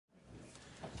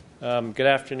Good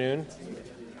afternoon,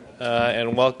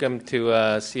 and welcome to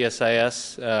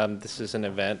CSIS. This is an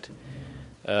event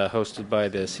hosted by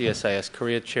the CSIS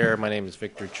Korea Chair. My name is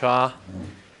Victor Cha,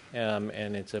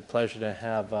 and it's a pleasure to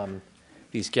have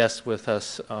these guests with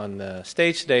us on the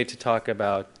stage today to talk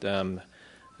about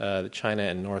the China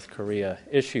and North Korea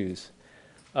issues.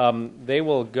 They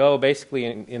will go basically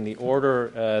in the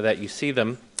order that you see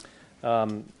them.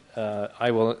 I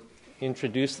will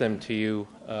introduce them to you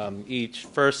each.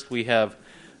 First, we have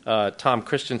Tom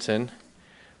Christensen.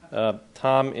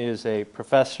 Tom is a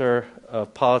professor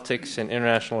of politics and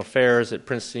international affairs at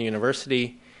Princeton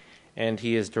University, and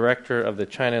he is director of the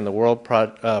China and the World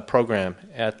program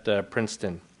at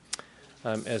Princeton.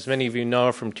 As many of you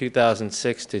know, from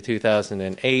 2006 to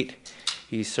 2008,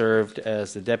 he served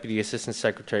as the Deputy Assistant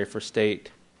Secretary for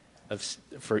State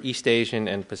for East Asian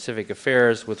and Pacific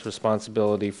Affairs, with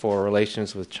responsibility for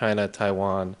relations with China,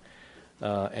 Taiwan,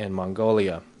 and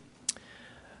Mongolia.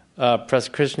 Professor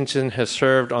Christensen has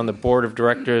served on the Board of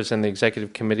Directors and the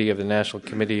Executive Committee of the National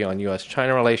Committee on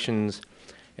U.S.-China Relations,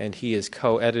 and he is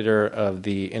co-editor of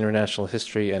the International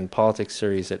History and Politics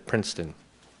series at Princeton.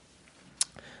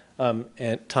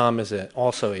 And Tom is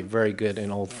also a very good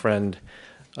and old friend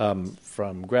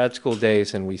from grad school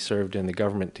days, and we served in the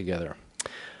government together.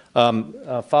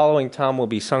 Following Tom will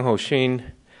be Sung-Ho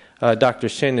Shin. Dr.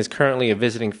 Shin is currently a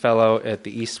visiting fellow at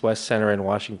the East-West Center in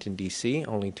Washington, D.C.,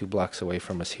 only 2 blocks away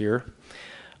from us here.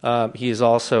 He is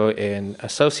also an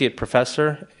associate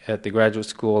professor at the Graduate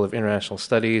School of International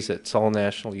Studies at Seoul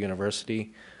National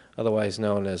University, otherwise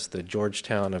known as the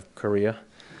Georgetown of Korea.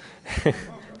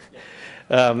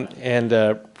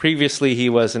 Previously, he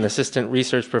was an assistant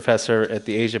research professor at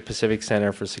the Asia-Pacific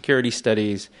Center for Security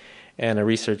Studies and a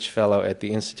research fellow at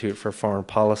the Institute for Foreign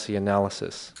Policy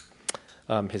Analysis.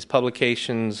 His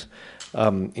publications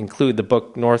include the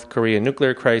book North Korea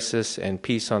Nuclear Crisis and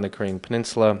Peace on the Korean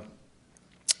Peninsula,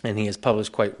 and he has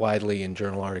published quite widely in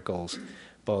journal articles,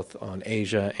 both on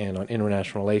Asia and on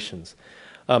international relations.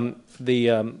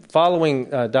 The following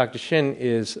Dr. Shin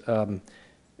is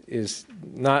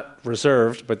not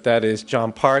reserved, but that is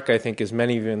John Park. I think, as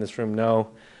many of you in this room know,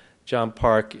 John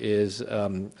Park is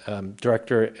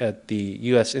director at the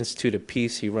U.S. Institute of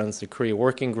Peace. He runs the Korea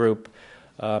Working Group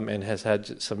and has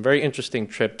had some very interesting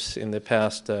trips in the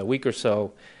past week or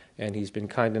so, and he's been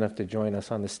kind enough to join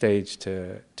us on the stage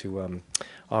to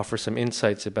offer some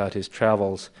insights about his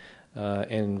travels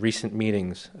and recent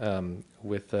meetings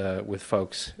with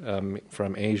folks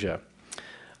from Asia.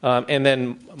 And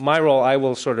then my role, I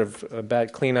will sort of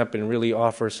clean up and really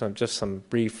offer some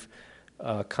brief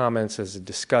comments as a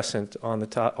discussant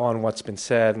on what's been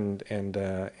said and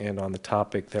on the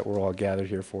topic that we're all gathered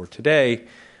here for today,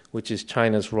 which is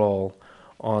China's role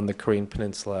on the Korean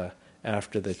Peninsula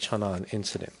after the Cheonan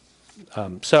incident.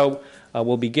 So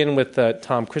we'll begin with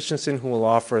Tom Christensen, who will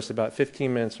offer us about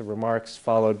 15 minutes of remarks,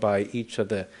 followed by each of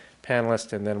the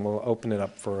panelists, and then we'll open it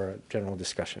up for a general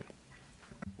discussion.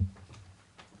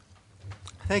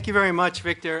 Thank you very much,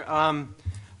 Victor.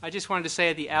 I just wanted to say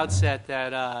at the outset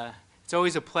that it's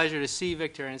always a pleasure to see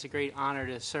Victor, and it's a great honor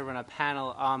to serve on a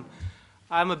panel.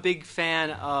 I'm a big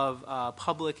fan of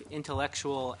public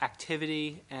intellectual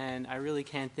activity, and I really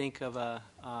can't think of a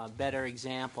better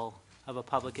example of a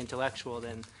public intellectual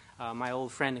than my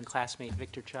old friend and classmate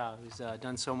Victor Cha, who's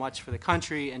done so much for the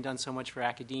country and done so much for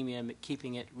academia,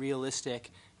 keeping it realistic,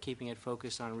 keeping it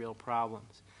focused on real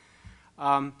problems.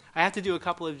 I have to do a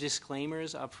couple of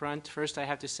disclaimers up front. First, I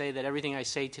have to say that everything I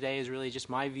say today is really just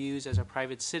my views as a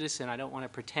private citizen. I don't want to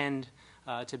pretend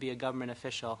to be a government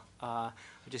official. I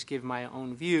just give my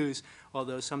own views,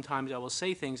 although sometimes I will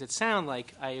say things that sound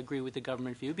like I agree with the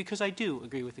government view, because I do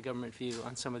agree with the government view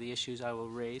on some of the issues I will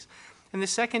raise. And the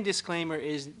second disclaimer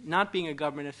is, not being a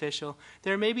government official,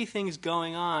 there may be things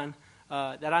going on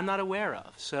that I'm not aware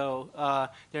of. So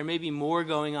there may be more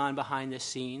going on behind the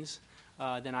scenes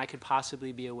than I could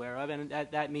possibly be aware of, and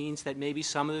that means that maybe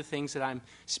some of the things that I'm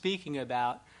speaking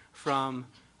about from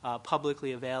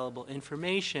publicly available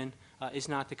information is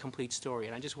not the complete story,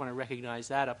 and I just want to recognize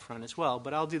that up front as well,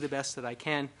 but I'll do the best that I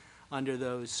can under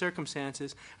those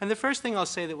circumstances. And the first thing I'll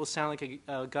say that will sound like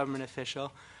a government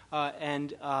official,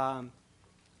 and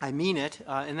I mean it,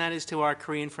 and that is to our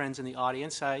Korean friends in the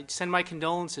audience. I send my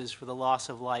condolences for the loss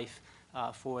of life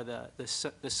for the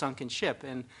sunken ship,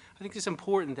 and I think it's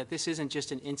important that this isn't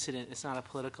just an incident, it's not a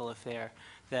political affair,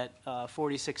 that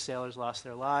 46 sailors lost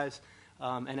their lives,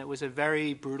 and it was a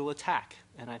very brutal attack,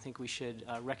 and I think we should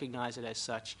recognize it as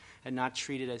such and not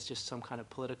treat it as just some kind of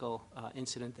political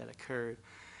incident that occurred.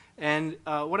 And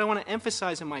what I want to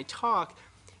emphasize in my talk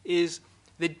is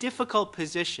the difficult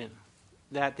position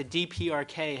that the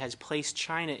DPRK has placed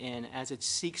China in as it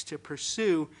seeks to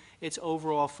pursue its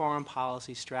overall foreign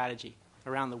policy strategy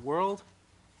around the world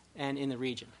and in the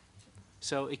region.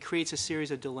 So it creates a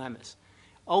series of dilemmas.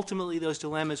 Ultimately, those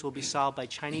dilemmas will be solved by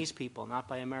Chinese people, not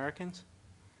by Americans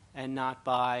and not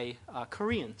by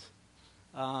Koreans.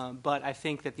 But I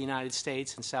think that the United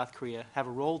States and South Korea have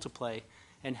a role to play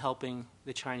in helping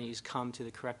the Chinese come to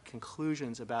the correct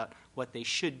conclusions about what they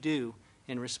should do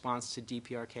in response to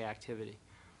DPRK activity.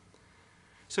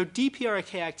 So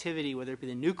DPRK activity, whether it be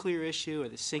the nuclear issue or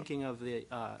the sinking of the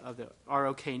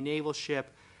ROK naval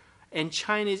ship, and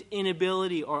China's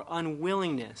inability or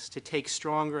unwillingness to take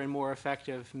stronger and more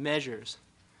effective measures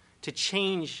to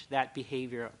change that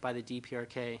behavior by the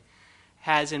DPRK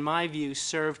has, in my view,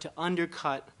 served to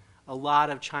undercut a lot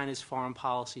of China's foreign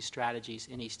policy strategies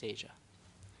in East Asia.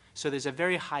 So there's a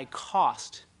very high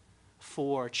cost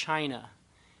for China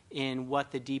in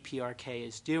what the DPRK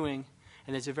is doing,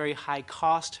 and there's a very high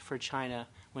cost for China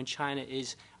when China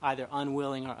is either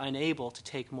unwilling or unable to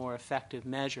take more effective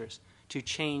measures to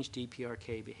change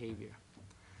DPRK behavior.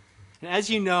 And as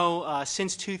you know,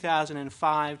 since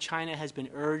 2005, China has been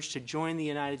urged to join the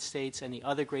United States and the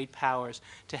other great powers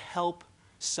to help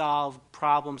solve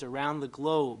problems around the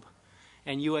globe.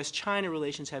 And U.S.-China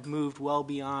relations have moved well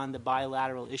beyond the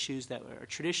bilateral issues that are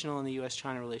traditional in the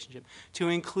U.S.-China relationship to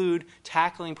include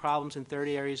tackling problems in third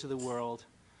areas of the world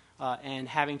and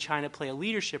having China play a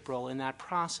leadership role in that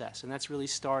process. And that's really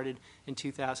started in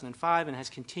 2005 and has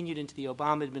continued into the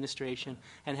Obama administration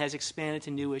and has expanded to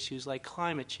new issues like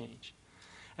climate change.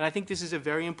 And I think this is a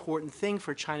very important thing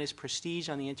for China's prestige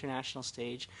on the international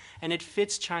stage, and it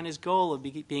fits China's goal of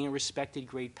being a respected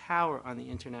great power on the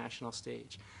international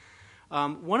stage.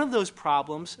 One of those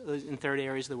problems in third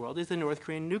areas of the world is the North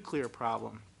Korean nuclear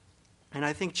problem. And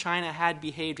I think China had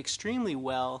behaved extremely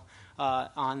well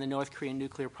on the North Korean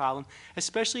nuclear problem,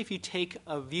 especially if you take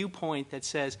a viewpoint that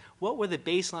says, what were the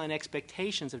baseline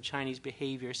expectations of Chinese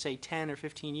behavior, say 10 or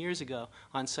 15 years ago,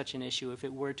 on such an issue if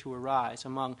it were to arise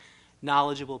among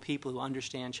knowledgeable people who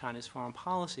understand China's foreign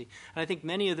policy. And I think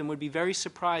many of them would be very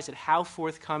surprised at how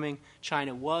forthcoming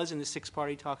China was in the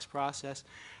six-party talks process,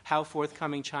 how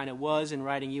forthcoming China was in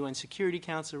writing UN Security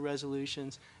Council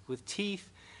resolutions with teeth,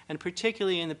 and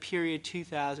particularly in the period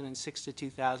 2006 to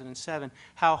 2007,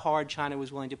 how hard China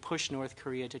was willing to push North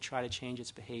Korea to try to change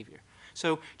its behavior.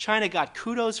 So China got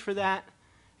kudos for that,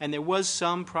 and there was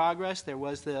some progress. There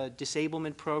was the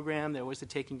disablement program. There was the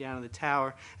taking down of the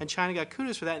tower. And China got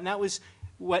kudos for that. And that was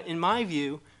what, in my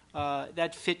view,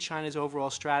 that fit China's overall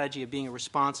strategy of being a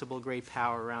responsible great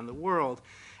power around the world.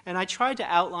 And I tried to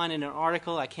outline in an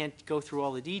article, I can't go through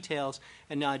all the details,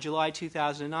 in July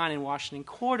 2009 in Washington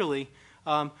Quarterly,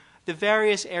 the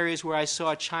various areas where I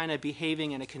saw China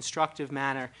behaving in a constructive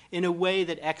manner in a way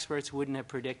that experts wouldn't have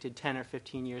predicted 10 or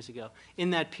 15 years ago, in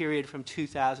that period from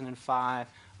 2005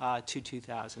 to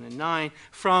 2009,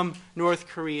 from North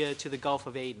Korea to the Gulf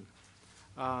of Aden.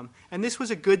 And this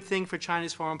was a good thing for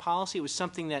China's foreign policy. It was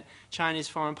something that China's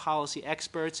foreign policy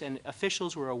experts and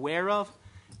officials were aware of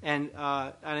and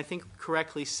I think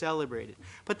correctly celebrated.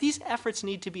 But these efforts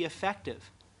need to be effective.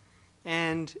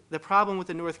 And the problem with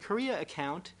the North Korea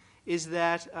account is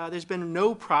that there's been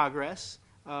no progress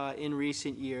in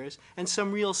recent years and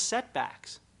some real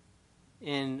setbacks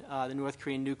in the North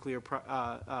Korean nuclear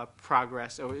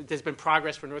progress. Or there's been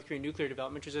progress for North Korean nuclear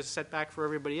development, which is a setback for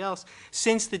everybody else,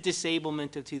 since the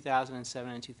disablement of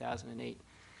 2007 and 2008.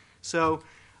 So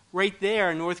right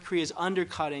there, North Korea is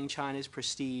undercutting China's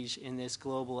prestige in this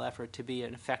global effort to be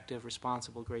an effective,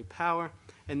 responsible great power,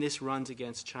 and this runs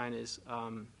against China's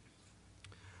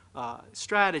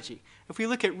strategy. If we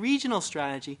look at regional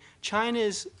strategy,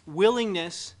 China's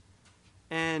willingness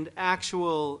and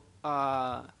actual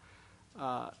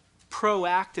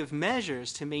proactive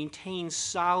measures to maintain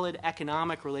solid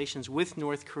economic relations with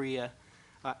North Korea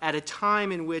at a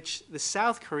time in which the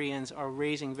South Koreans are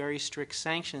raising very strict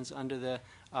sanctions under the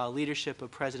leadership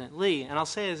of President Lee. And I'll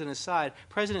say as an aside,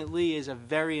 President Lee is a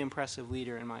very impressive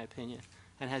leader in my opinion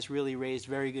and has really raised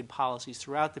very good policies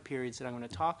throughout the periods that I'm going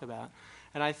to talk about.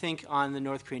 And I think on the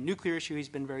North Korean nuclear issue he's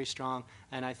been very strong,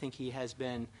 and I think he has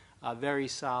been very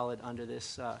solid under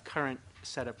this current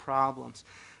set of problems.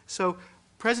 So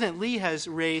President Lee has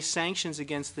raised sanctions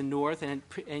against the North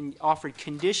and offered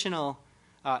conditional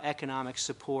economic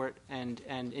support and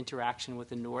interaction with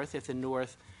the North if the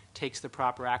North takes the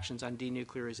proper actions on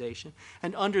denuclearization.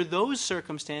 And under those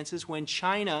circumstances, when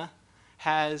China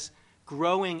has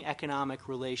growing economic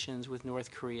relations with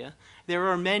North Korea, there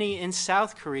are many in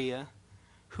South Korea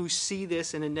who see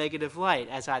this in a negative light,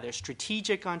 as either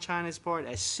strategic on China's part,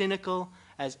 as cynical,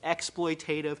 as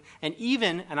exploitative, and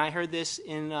even, and I heard this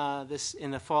in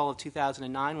the fall of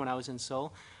 2009 when I was in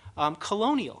Seoul,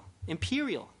 colonial,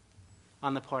 imperial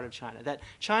on the part of China. That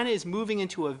China is moving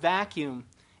into a vacuum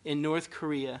in North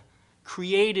Korea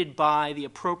created by the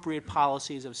appropriate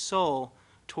policies of Seoul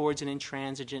towards an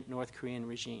intransigent North Korean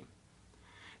regime.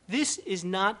 This is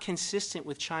not consistent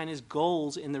with China's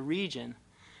goals in the region,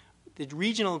 the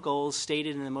regional goals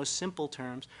stated in the most simple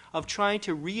terms of trying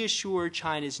to reassure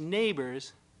China's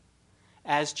neighbors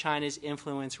as China's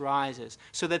influence rises,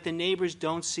 so that the neighbors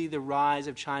don't see the rise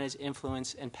of China's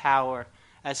influence and power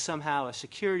as somehow a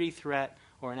security threat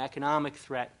or an economic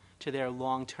threat to their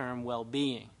long-term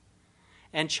well-being.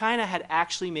 And China had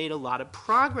actually made a lot of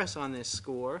progress on this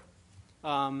score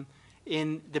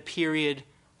in the period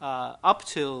up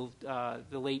till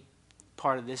the late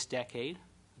part of this decade,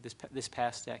 this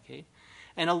past decade.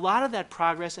 And a lot of that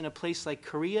progress in a place like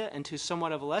Korea, and to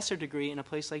somewhat of a lesser degree in a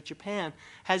place like Japan,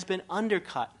 has been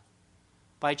undercut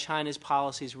by China's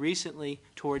policies recently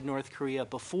toward North Korea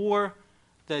before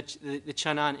the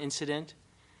Cheonan incident,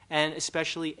 and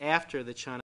especially after the Cheonan